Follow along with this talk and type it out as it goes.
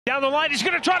Down the line, he's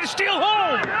going to try to steal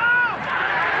home. And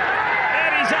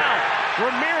he's out.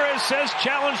 Ramirez says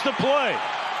challenge the play.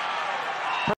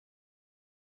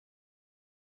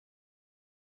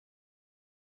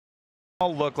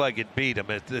 All look like it beat him.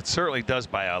 It certainly does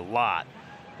by a lot.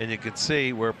 And you can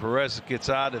see where Perez gets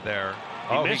out of there.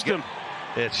 He missed him.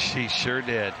 He sure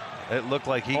did. It looked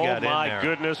like he got in there. Oh, my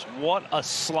goodness. What a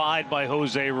slide by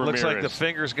Jose Ramirez. Looks like the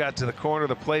fingers got to the corner of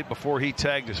the plate before he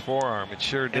tagged his forearm. It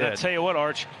sure did. And I tell you what,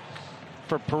 Arch,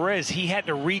 for Perez, he had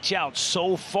to reach out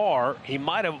so far, he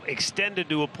might have extended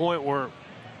to a point where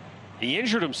he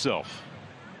injured himself.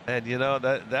 And, you know,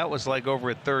 that was like over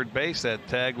at third base, that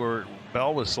tag where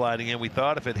Bell was sliding in. We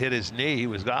thought if it hit his knee, he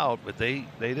was out, but they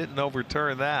didn't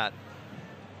overturn that.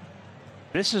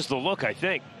 This is the look, I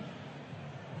think.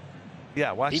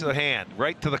 Yeah, watch the hand.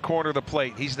 Right to the corner of the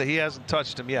plate. He hasn't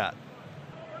touched him yet.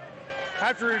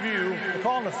 After review, the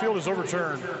call on the field is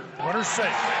overturned. Runner's safe.